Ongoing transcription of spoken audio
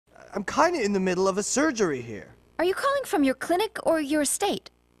I'm kinda in the middle of a surgery here. Are you calling from your clinic or your estate?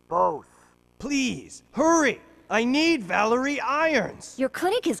 Both. Please, hurry! I need Valerie Irons! Your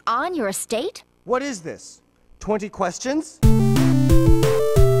clinic is on your estate? What is this? 20 questions?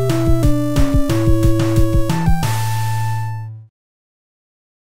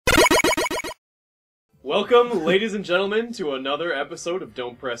 Welcome, ladies and gentlemen, to another episode of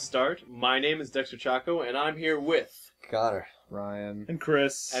Don't Press Start. My name is Dexter Chaco, and I'm here with... Connor. Ryan. And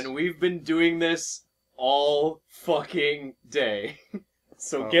Chris. And we've been doing this all fucking day.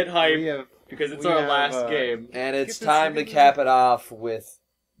 So get hyped, because it's our last game. And it's time to cap it off with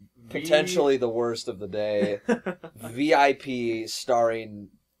potentially the worst of the day. VIP starring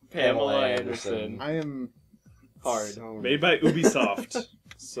Pamela Anderson. I am hard. Made by Ubisoft.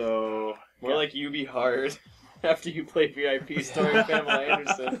 So... More like you be hard after you play VIP starring Pamela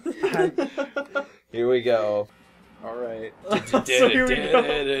Anderson. Here we go. alright. So here we go.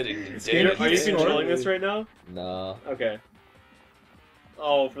 Are you controlling this right now? No. Okay.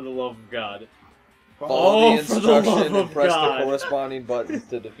 Oh, for the love of God. Follow the for the love instruction of and press God. the corresponding buttons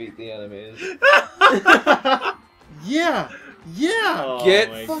to defeat the enemies. Yeah! Yeah! Oh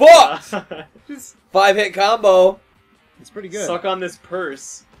Get my fucked! God. Just, 5-hit combo. it's pretty good. Suck on this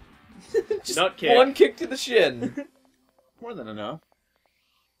purse. Just Nut kick. one kick to the shin. More than enough.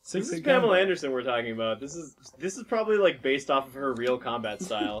 This is Pamela Anderson we're talking about. This is probably like based off of her real combat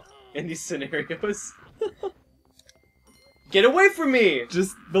style in these scenarios. Get away from me!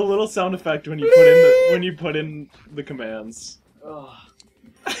 Just the little sound effect when you put in the commands. Oh.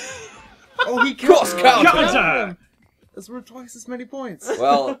 Oh, he Cross killed counter! That's worth twice as many points.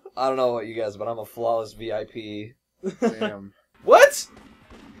 Well, I don't know about you guys, but I'm a flawless VIP. Damn. What?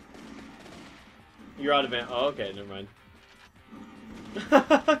 You're out of it. Oh, okay, never mind.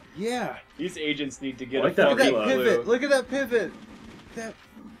 Yeah. These agents need to get Like a that Look at fucking that clue. pivot. Look at that pivot. That.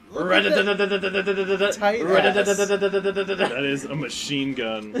 Look at that tight ass. That is a machine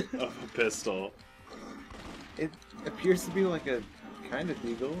gun of a pistol. It appears to be like a kind of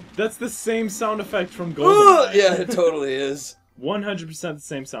deagle. That's the same sound effect from GoldenEye. Yeah, it totally is. 100% the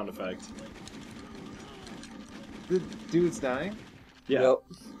same sound effect. The dude's dying? Yeah. Yep.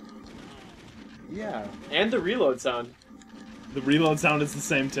 Yeah. And the reload sound. The reload sound is the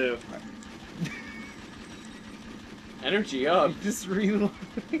same too. Energy up. Just reloading.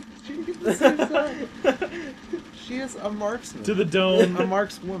 She is a marksman. To the dome. A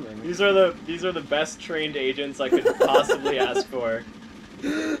markswoman. These are the best trained agents I could possibly ask for.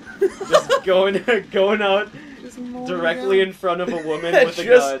 Just going out Just mowing directly down. in front of a woman with a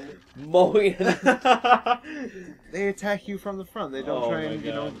Just gun. mowing. They attack you from the front. They don't Oh try my and,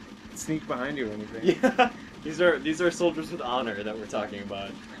 God. sneak behind you or anything. Yeah, these are soldiers with honor that we're talking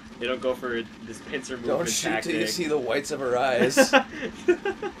about. They don't go for this pincer movement Don't shoot tactic. till you see the whites of her eyes.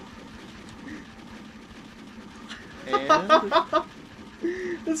 And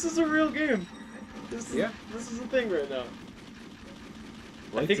This is a real game. This is a thing right now.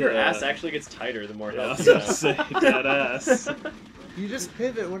 I think her ass actually gets tighter the more Yeah, I health was you about to have. say, that ass. you just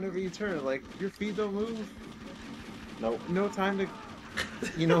pivot whenever you turn. Like, your feet don't move. Nope. No time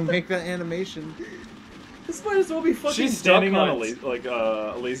to, make that animation. This might as well be fucking She's standing Duck on Hunt.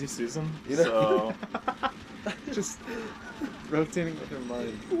 a lazy Susan, You know- so... Just rotating with her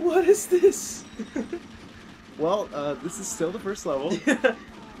mind. What is this? Well, this is still the first level.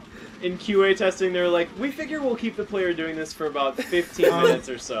 In QA testing, they're like, we figure we'll keep the player doing this for about 15 minutes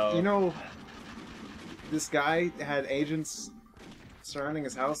or so. This guy had agents surrounding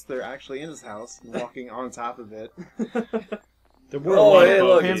his house. They're actually in his house, walking on top of it. There were Oh, one hey, of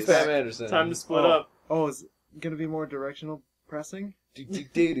look, bogeys. it's Pam Anderson. Time to split up. Oh, is it gonna be more directional pressing? I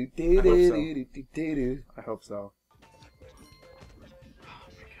I hope so.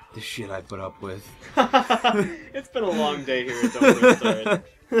 The shit I put up with. It's been a long day here at Don't Press Start.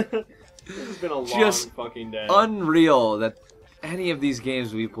 This has been a long Just fucking day. Unreal that any of these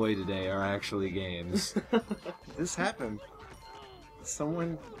games we play today are actually games. This happened.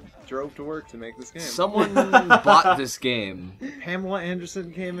 Someone drove to work to make this game. Someone bought this game. Pamela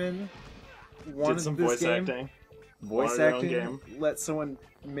Anderson came in, wanted Did some this voice game, voice Wanted her own acting, game. let someone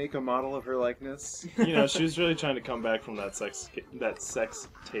make a model of her likeness. You know, she was really trying to come back from that sex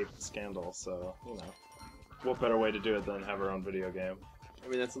tape scandal, so, what better way to do it than have her own video game? I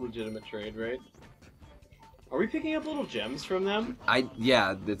mean, that's a legitimate trade, right? Are we picking up little gems from them?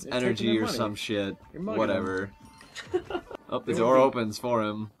 Yeah, it's They're taking energy their or money. some shit. You're mugging Whatever. Oh, the It door would be- opens for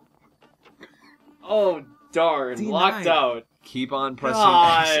him. Oh, darn. D9. Locked out. Keep on pressing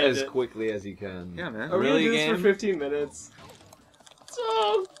God. X as quickly as you can. Yeah, man. Are we Really, gonna do this game? for 15 minutes?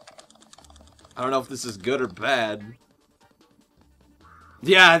 So... I don't know if this is good or bad.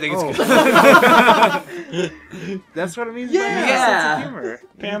 Yeah, I think it's good. That's what it means Yeah. by having a sense of humor.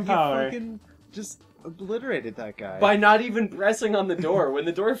 Pam You power. fucking just obliterated that guy. By not even pressing on the door. When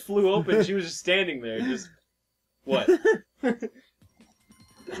the door flew open, she was just standing there, just... What?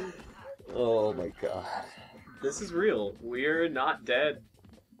 Oh my god. This is real. We're not dead.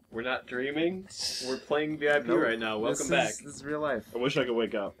 We're not dreaming. We're playing VIP Nope. right now. Welcome This is real life. I wish I could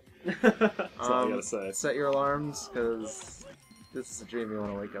wake up. back. That's all I gotta say. Set your alarms, because this is a dream you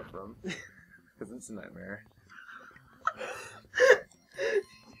want to wake up from. Because it's a nightmare.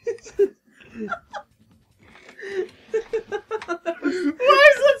 Why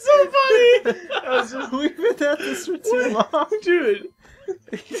is that so funny? I was just... We've been at this for too long. Dude.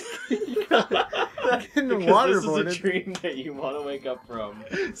 Getting Because waterboarded. this is a dream that you want to wake up from.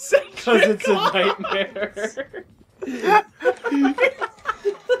 Because it's a nightmare.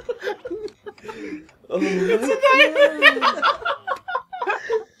 Oh It's a nightmare.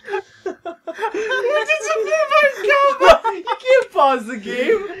 You can't pause the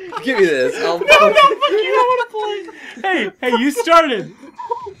game. Give me this. I'll No, fuck you, I want to play. Hey, you started!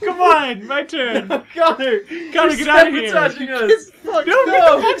 Come on, my turn! Connor, Connor, get out of here! sabotaging us.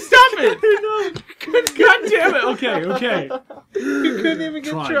 No, stop it! God damn it! Okay. You couldn't even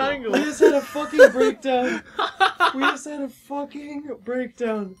get Triangle. triangle. We just had a fucking breakdown.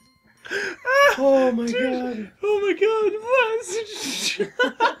 Oh my god. Oh my god, what?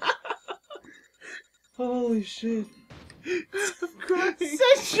 Holy shit. I'm crying.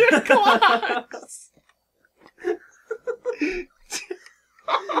 Set your class!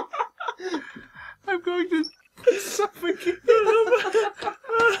 I'm going to suffocate.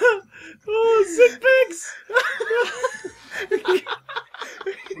 Oh, sick pics!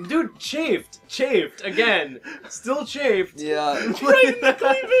 Dude, chafed again. Still chafed. Yeah. Right in the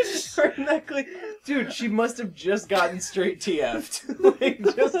cleavage. Right in that Dude, she must have just gotten straight TF'd. Like,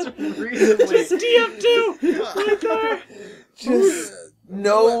 just recently. Just TF2! Right there! Just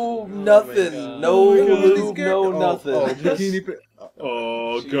no nothing. God. No Oh my God. lube, no nothing.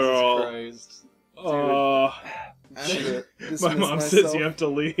 Oh, Jesus girl. Christ. Oh, my mom says you have to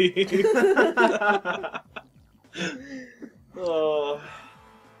leave. Oh.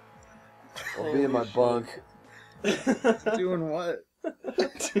 I'll be in my bunk. Doing what?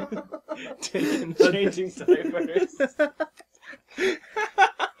 Changing diapers.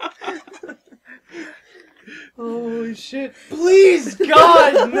 Holy shit. Please,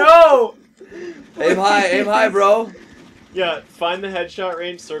 God, no! Aim high, bro. Yeah, find the headshot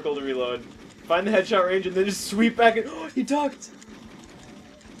range, circle to reload. Find the headshot range and then just sweep back and oh, he ducked!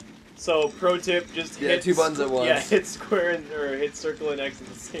 So, pro tip, just hit 2 buttons at once. Yeah, hit square and or hit circle and X at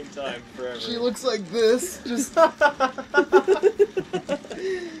the same time forever. She looks like this. Just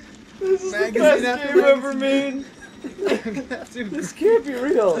This is magazine the best after game ever made. Dude, This can't be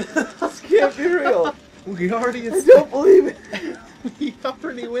real. This can't be real. we already I don't believe it. we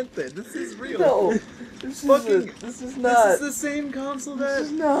already went there. This is real. No. This Fucking- this is This not. is the same console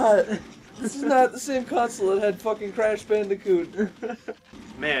This is that. not. This is not the same console that had fucking Crash Bandicoot.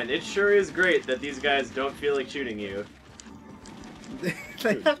 Man, it sure is great that these guys don't feel like shooting you.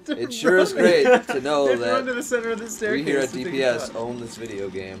 They have to It sure is great to know They run to that the center of the we staircase. here at to take DPS it out. own this video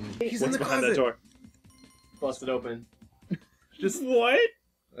game. He's What's in the behind closet. that door? Bust it open. Just What?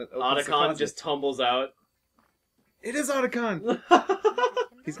 opens the Otacon closet. just tumbles out. It is Otacon.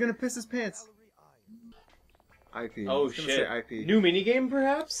 He's gonna piss his pants. IP. Oh He's gonna shit. Say IP. New minigame,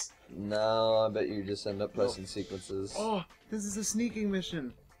 perhaps? No, I bet you just end up pressing sequences. Oh, this is a sneaking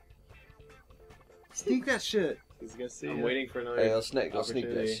mission. Sneak that shit. He's gonna see I'm it. waiting for another. Hey, I'll sneak that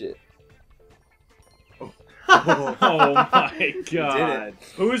opportunity. shit. Oh my god.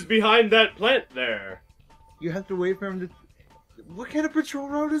 Who's behind that plant there? You have to wait for him to. What kind of patrol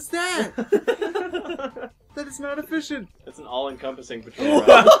route is that? That is not efficient. That's an all-encompassing patrol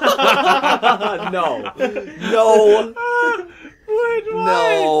route. No. No. Wait,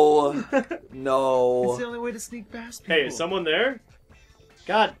 No. It's No. the only way to sneak past people. Hey, is someone there?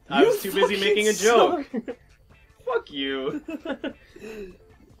 God, I was too busy making a joke. Fuck you.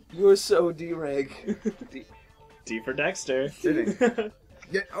 You're so D-rank. D for Dexter. Sitting.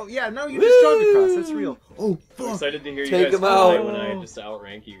 Yeah, oh yeah, no, you just jogged across. That's real. Oh, I'm fuck. excited to hear you Take guys him play out. when I just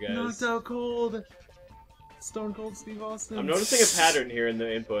outrank you guys. Knocked out cold. Stone Cold Steve Austin. I'm noticing a pattern here in the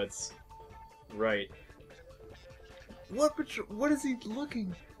inputs. Right. What is he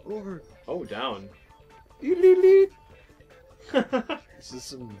looking over? Oh, down. This is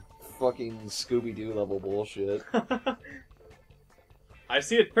some fucking Scooby-Doo level bullshit. I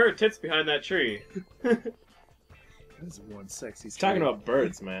see a pair of tits behind that tree. This is one sexy. He's talking about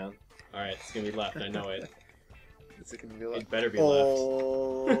birds, man. Alright, it's gonna be left, I know it. Is it gonna be left? It better be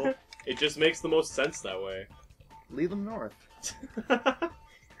Oh. left. It just makes the most sense that way. Lead them north.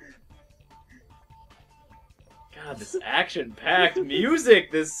 God, this action-packed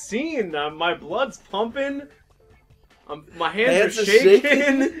music, this scene, my blood's pumping. My hands are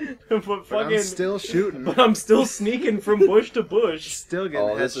shaking. but fucking, I'm still shooting. But I'm still sneaking from bush to bush. Still getting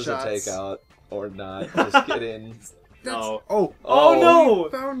headshots. This is a takeout. Or not. Just get in. No. Oh. Oh, no! We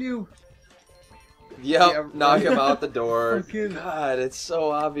found you. Yep. Yeah, knock him out the door. Fucking God, it's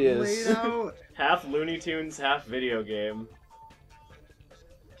so obvious. laid out. Half Looney Tunes, half video game.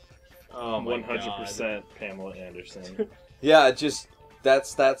 Oh my 100% God. Pamela Anderson. Yeah, just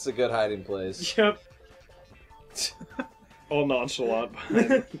that's a good hiding place. Yep. All nonchalant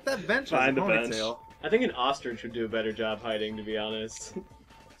That bench has a behind the bench. ponytail. I think an ostrich would do a better job hiding, to be honest.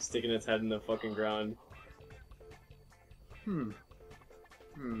 Sticking its head in the fucking ground.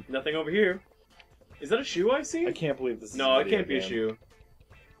 Nothing over here. Is that a shoe I see? I can't believe this is No, a it video can't be a game. shoe.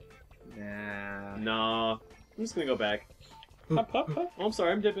 Nah. Nah. I'm just gonna go back. Hop, hop, hop. Oh, I'm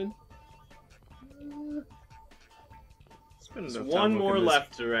sorry, I'm dipping. Spend Just enough one time more looking this-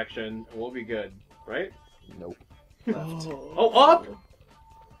 left direction, and we'll be good. Right? Nope. Oh, up!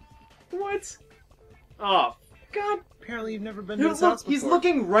 What? Oh, God. Apparently you've never been to his house before. He's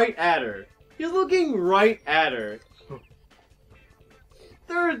looking right at her. He's looking right at her.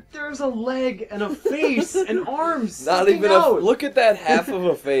 There's a leg and a face and arms. Not sticking even out. look at that half of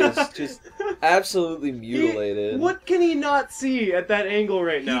a face, just absolutely mutilated. What can he not see at that angle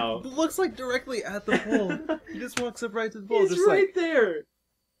right now? He looks like directly at the pole. He just walks up right to the pole. He's just right like, there.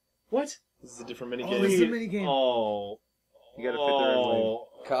 What? This is a different minigame. Oh, this is a minigame. Oh. You gotta fit the right way. Oh.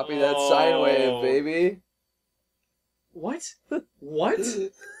 Copy that sine wave, baby. What? What? What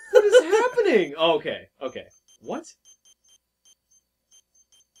is happening? Oh, okay. Okay. What?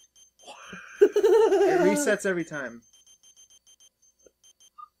 It resets every time.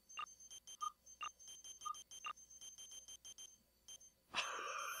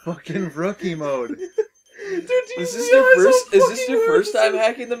 Fucking rookie mode. Dude, do you Is this see your how first? so Is this fucking your first time hurts?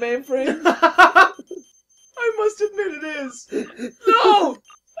 hacking the mainframe? I must admit it is. No!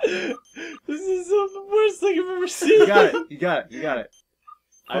 This is the worst thing I've ever seen. You got it. You got it. You got it.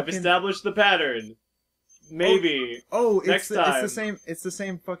 I've Fucking- established the pattern. Maybe. Oh, it's Next the, it's time. the same. It's the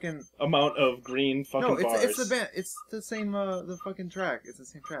same fucking. Amount of green fucking No, bars. it's the band. It's the same. The fucking track. It's the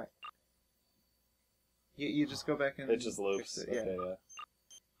same track. You just go back and. It just loops. fix it, Okay, yeah.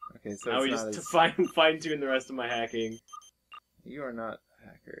 Okay, so Now it's we not just as. fine tune the rest of my hacking. You are not a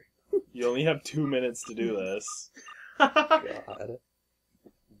hacker. You only have 2 minutes to do this. God.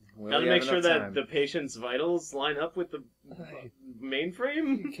 Well, Gotta you make have sure enough that time. the patient's vitals line up with the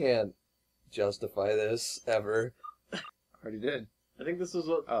mainframe. You can't justify this ever. Already did. I think this was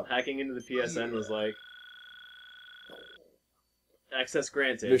what Oh. hacking into the PSN was like. Access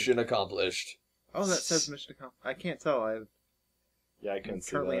granted. Mission accomplished. Oh, that says mission accomplished. I can't tell. Yeah, I I'm couldn't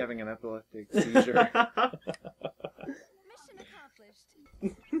see currently that. having an epileptic seizure.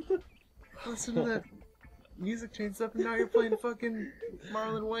 Listen to that music change stuff, and now you're playing fucking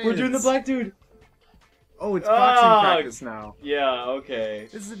Marlon Wayans. We're doing the black dude. Oh, it's boxing Ah! practice now. Yeah, okay.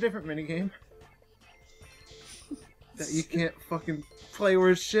 This is a different minigame. That you can't fucking play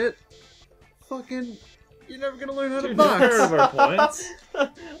worth shit. Fucking, you're never gonna learn how to Dude, none of box. our points.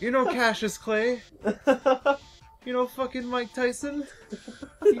 You know Cassius Clay. You know fucking Mike Tyson.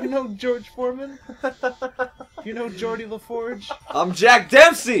 You know George Foreman. You know Geordie LaForge. I'm Jack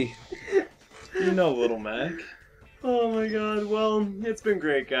Dempsey. You know, Little Mac. Oh my god, well, it's been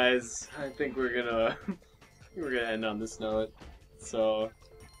great, guys. I think we're gonna end on this note. So,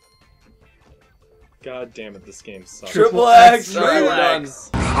 God damn it, this game sucks. Triple X. Triple Alright, we're done. X.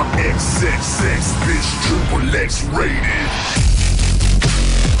 I'm XXX, bitch, triple X rated.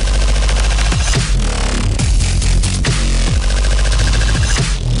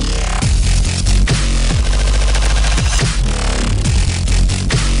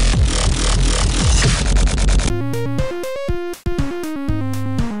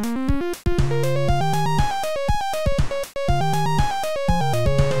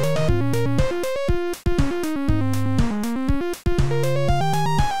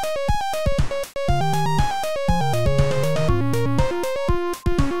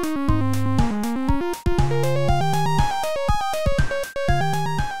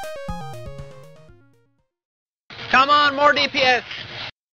 Come on, more DPS.